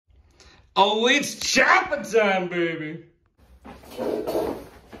Oh, it's chopper time, baby.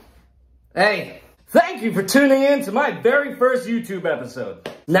 Hey, thank you for tuning in to my very first YouTube episode.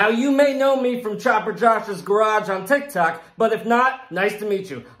 Now, you may know me from Chopper Josh's Garage on TikTok, but if not, nice to meet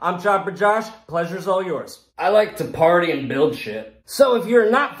you. I'm Chopper Josh, pleasure's all yours. I like to party and build shit. So if you're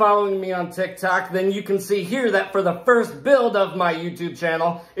not following me on TikTok, then you can see here that for the first build of my YouTube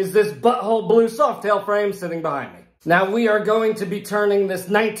channel is this butthole blue softail frame sitting behind me. Now we are going to be turning this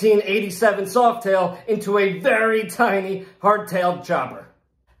 1987 softail into a very tiny hardtailed chopper.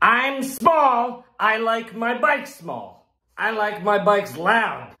 I'm small, I like my bikes small. I like my bikes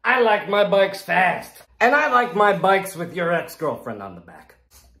loud. I like my bikes fast. And I like my bikes with your ex-girlfriend on the back.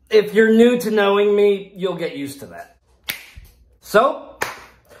 If you're new to knowing me, you'll get used to that. So,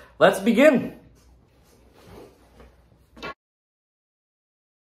 let's begin.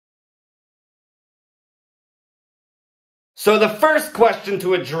 So the first question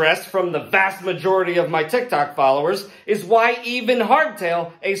to address from the vast majority of my TikTok followers is why even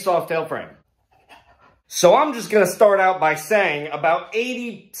hardtail a softail frame? So I'm just going to start out by saying about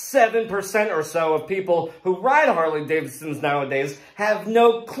 87% or so of people who ride Harley Davidsons nowadays have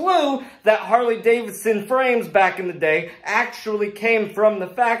no clue that Harley Davidson frames back in the day actually came from the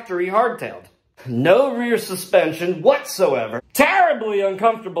factory hardtailed. No rear suspension whatsoever, terribly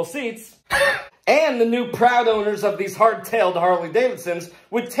uncomfortable seats, and the new proud owners of these hardtailed Harley Davidsons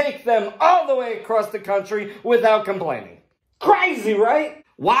would take them all the way across the country without complaining. Crazy, right?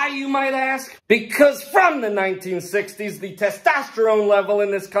 Why, you might ask? Because from the 1960s, the testosterone level in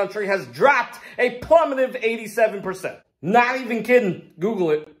this country has dropped a plummetive 87%. Not even kidding.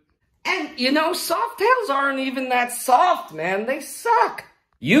 Google it. And, you know, softails aren't even that soft, man. They suck.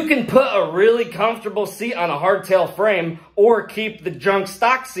 You can put a really comfortable seat on a hardtail frame or keep the junk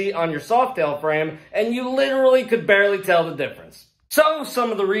stock seat on your softail frame, and you literally could barely tell the difference. So,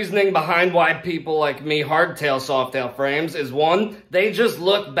 some of the reasoning behind why people like me hardtail softail frames is 1, they just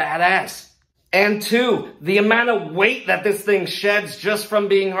look badass. And 2, the amount of weight that this thing sheds just from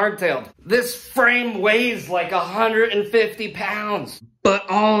being hardtailed. This frame weighs like 150 pounds. But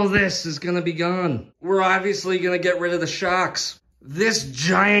all this is gonna be gone. We're obviously gonna get rid of the shocks. This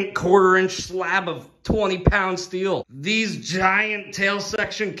giant 1/4-inch slab of 20-pound steel. These giant tail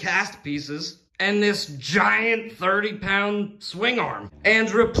section cast pieces. And this giant 30-pound swing arm.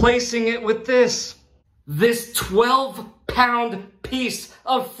 And replacing it with this 12-pound piece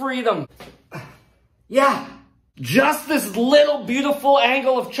of freedom. Yeah, just this little beautiful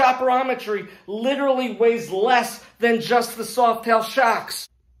angle of chopperometry literally weighs less than just the softail shocks.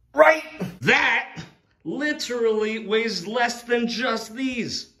 Right? That literally weighs less than just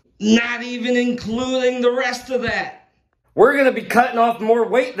these. Not even including the rest of that. We're going to be cutting off more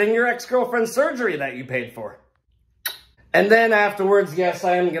weight than your ex-girlfriend's surgery that you paid for. And then afterwards, yes,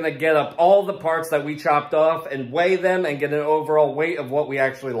 I am going to get up all the parts that we chopped off and weigh them and get an overall weight of what we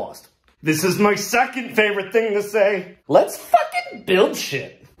actually lost. This is my second favorite thing to say. Let's fucking build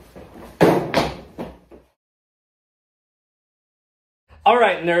shit.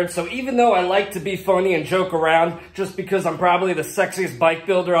 Alright, nerds, so even though I like to be funny and joke around, just because I'm probably the sexiest bike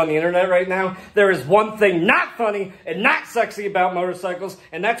builder on the internet right now, there is one thing not funny and not sexy about motorcycles,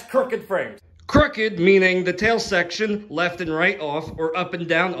 and that's crooked frames. Crooked meaning the tail section left and right off, or up and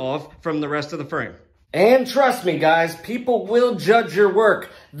down off from the rest of the frame. And trust me, guys, people will judge your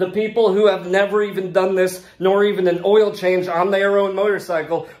work. The people who have never even done this, nor even an oil change on their own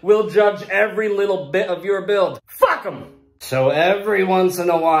motorcycle, will judge every little bit of your build. Fuck them! So every once in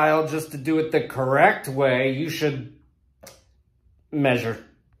a while, just to do it the correct way, you should measure.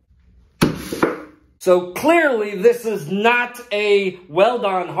 So clearly, this is not a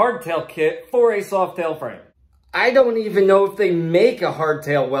weld-on hardtail kit for a softail frame. I don't even know if they make a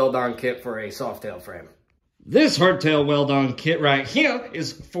hardtail weld-on kit for a softail frame. This hardtail weld-on kit right here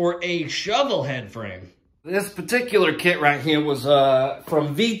is for a shovel head frame. This particular kit right here was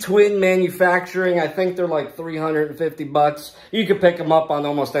from V-Twin Manufacturing. I think they're like $350. You can pick them up on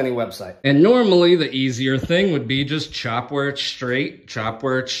almost any website. And normally the easier thing would be just chop where it's straight,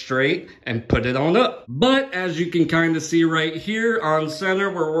 and put it on up. But as you can kind of see right here on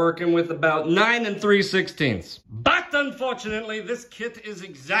center, we're working with about 9 3/16. But unfortunately, this kit is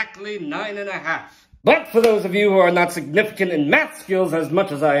exactly 9.5. But for those of you who are not significant in math skills as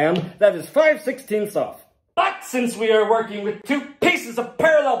much as I am, that is 5/16 off. But since we are working with 2 pieces of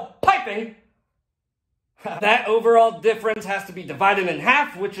parallel piping, that overall difference has to be divided in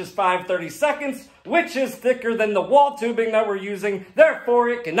half, which is 5/32, which is thicker than the wall tubing that we're using, therefore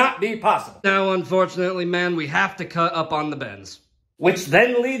it cannot be possible. Now, unfortunately, man, we have to cut up on the bends. Which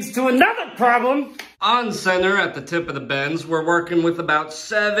then leads to another problem. On center at the tip of the bends, we're working with about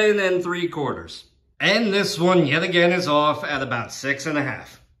 7 3/4. And this one, yet again, is off at about 6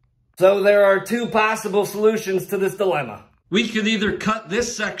 1/2. So there are two possible solutions to this dilemma. We could either cut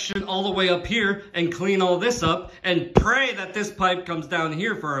this section all the way up here and clean all this up and pray that this pipe comes down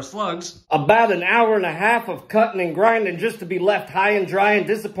here for our slugs. About an hour and a half of cutting and grinding just to be left high and dry and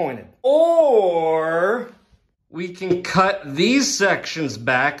disappointed. Or we can cut these sections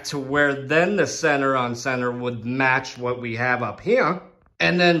back to where then the center on center would match what we have up here.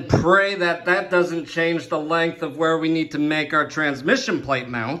 And then pray that that doesn't change the length of where we need to make our transmission plate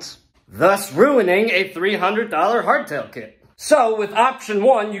mounts, thus ruining a $300 hardtail kit. So with option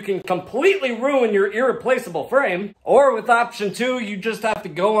 1, you can completely ruin your irreplaceable frame, or with option 2, you just have to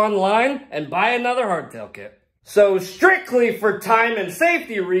go online and buy another hardtail kit. So strictly for time and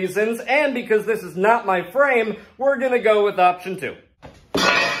safety reasons, and because this is not my frame, we're gonna go with option 2.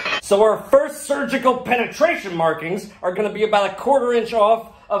 So our first surgical penetration markings are gonna be about a 1/4 inch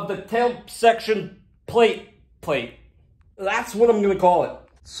off of the tail section plate. That's what I'm gonna call it.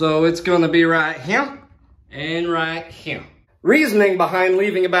 So it's gonna be right here and right here. Reasoning behind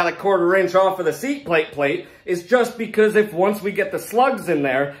leaving about a 1/4 inch off of the seat plate is just because if once we get the slugs in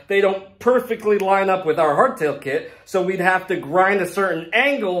there, they don't perfectly line up with our hardtail kit, so we'd have to grind a certain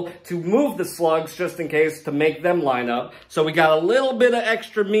angle to move the slugs just in case to make them line up. So we got a little bit of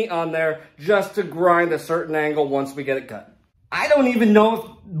extra meat on there just to grind a certain angle once we get it cut. I don't even know if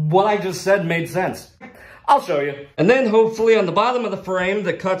what I just said made sense. I'll show you. And then hopefully on the bottom of the frame,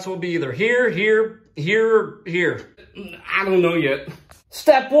 the cuts will be either here, or here. I don't know yet.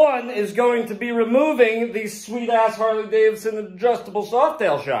 Step 1 is going to be removing these sweet-ass Harley-Davidson adjustable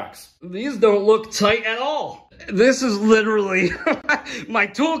softail shocks. These don't look tight at all. This is literally my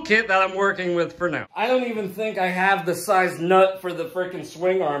toolkit that I'm working with for now. I don't even think I have the size nut for the frickin'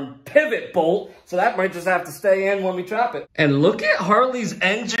 swing arm pivot bolt, so that might just have to stay in when we chop it. And look at Harley's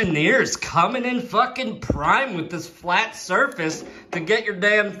engineers coming in fucking prime with this flat surface to get your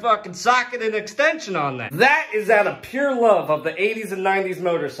damn fucking socket and extension on that. That is out of pure love of the 80s and 90s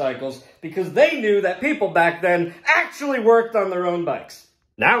motorcycles, because they knew that people back then actually worked on their own bikes.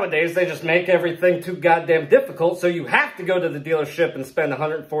 Nowadays, they just make everything too goddamn difficult, so you have to go to the dealership and spend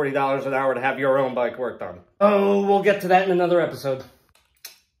 $140 an hour to have your own bike worked on. Oh, we'll get to that in another episode.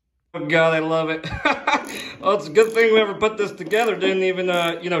 Oh God, I love it. Well, it's a good thing whoever put this together didn't even,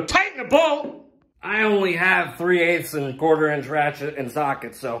 tighten a bolt. I only have 3/8 and 1/4 inch ratchet and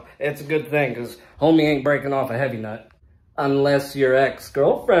sockets, so it's a good thing, because homie ain't breaking off a heavy nut. Unless your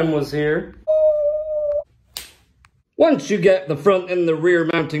ex-girlfriend was here. Once you get the front and the rear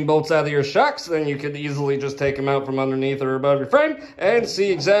mounting bolts out of your shocks, then you can easily just take them out from underneath or above your frame and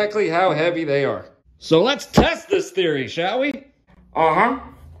see exactly how heavy they are. So let's test this theory, shall we?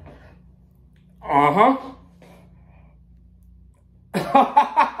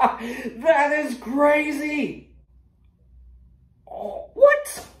 That is crazy! Oh,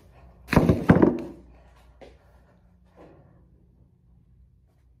 what?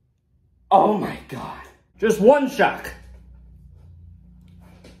 Oh my God. Just one shock.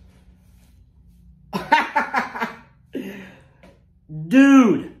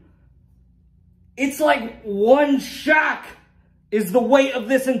 Dude, it's like one shock is the weight of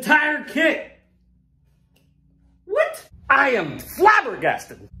this entire kit. What? I am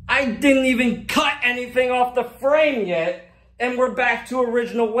flabbergasted. I didn't even cut anything off the frame yet, and we're back to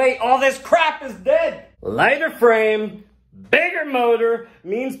original weight. All this crap is dead. Lighter frame, bigger motor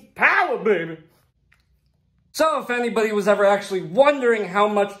means power, baby. So if anybody was ever actually wondering how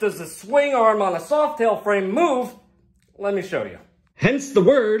much does the swing arm on a softail frame move, let me show you. Hence the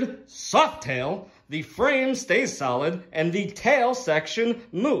word softail. The frame stays solid and the tail section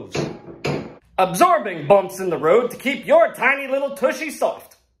moves, absorbing bumps in the road to keep your tiny little tushy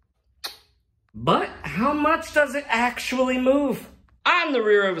soft. But how much does it actually move? On the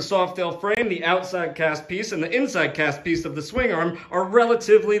rear of a softail frame, the outside cast piece and the inside cast piece of the swing arm are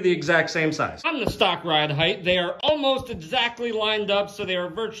relatively the exact same size. On the stock ride height, they are almost exactly lined up, so they are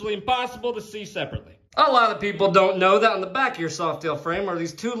virtually impossible to see separately. A lot of people don't know that on the back of your softail frame are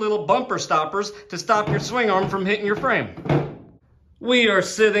these two little bumper stoppers to stop your swing arm from hitting your frame. We are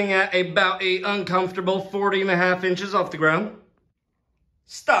sitting at about an uncomfortable 40.5 inches off the ground.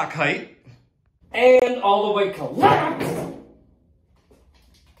 Stock height. And all the way collapsed.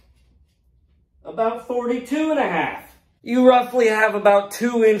 About 42.5. You roughly have about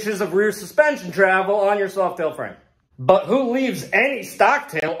 2 inches of rear suspension travel on your softail frame. But who leaves any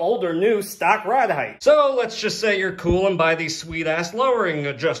stocktail, old or new, stock ride height? So let's just say you're cool and buy these sweet-ass lowering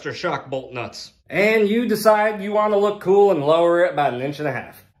adjuster shock bolt nuts. And you decide you want to look cool and lower it about 1.5 inches.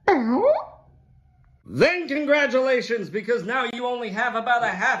 Then congratulations, because now you only have about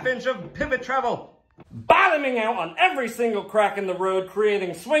 1/2 inch of pivot travel. Bottoming out on every single crack in the road,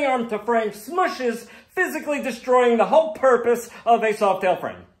 creating swing arm to frame smushes, physically destroying the whole purpose of a softail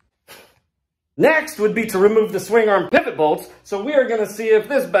frame. Next would be to remove the swing arm pivot bolts, so we are going to see if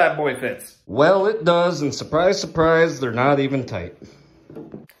this bad boy fits. Well, it does, and surprise, surprise, they're not even tight.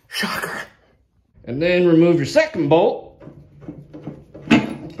 Shocker. And then remove your second bolt.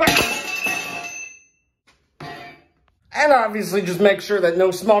 And obviously just make sure that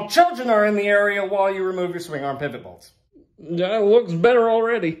no small children are in the area while you remove your swing arm pivot bolts. That looks better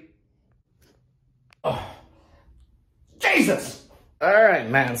already. Oh, Jesus! Alright,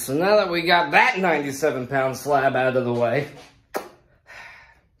 man, so now that we got that 97-pound slab out of the way,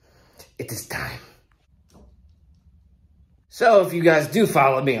 it is time. So if you guys do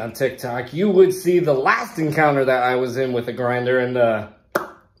follow me on TikTok, you would see the last encounter that I was in with a grinder, and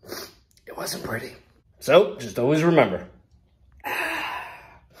it wasn't pretty. So just always remember,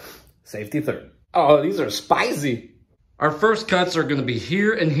 safety third. Oh, these are spicy. Our first cuts are gonna be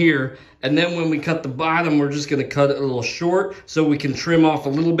here and here, and then when we cut the bottom, we're just gonna cut it a little short so we can trim off a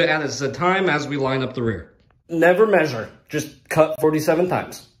little bit at a time as we line up the rear. Never measure, just cut 47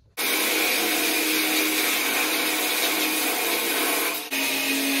 times.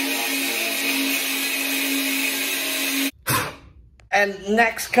 And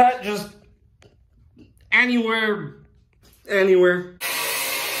next cut, just anywhere.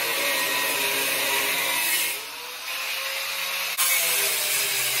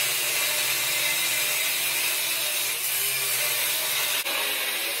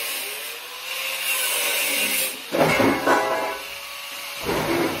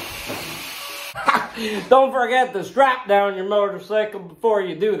 Don't forget to strap down your motorcycle before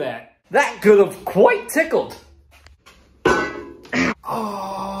you do that. That could have quite tickled.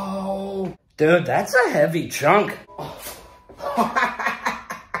 Oh, dude, that's a heavy chunk.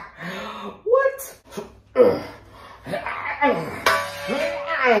 What?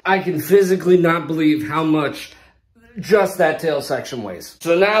 I can physically not believe how much just that tail section weighs.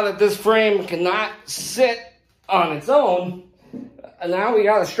 So now that this frame cannot sit on its own, now we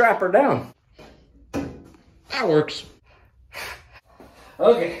gotta strap her down. That works.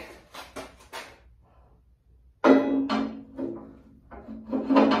 Okay.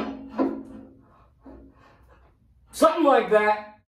 Something like that.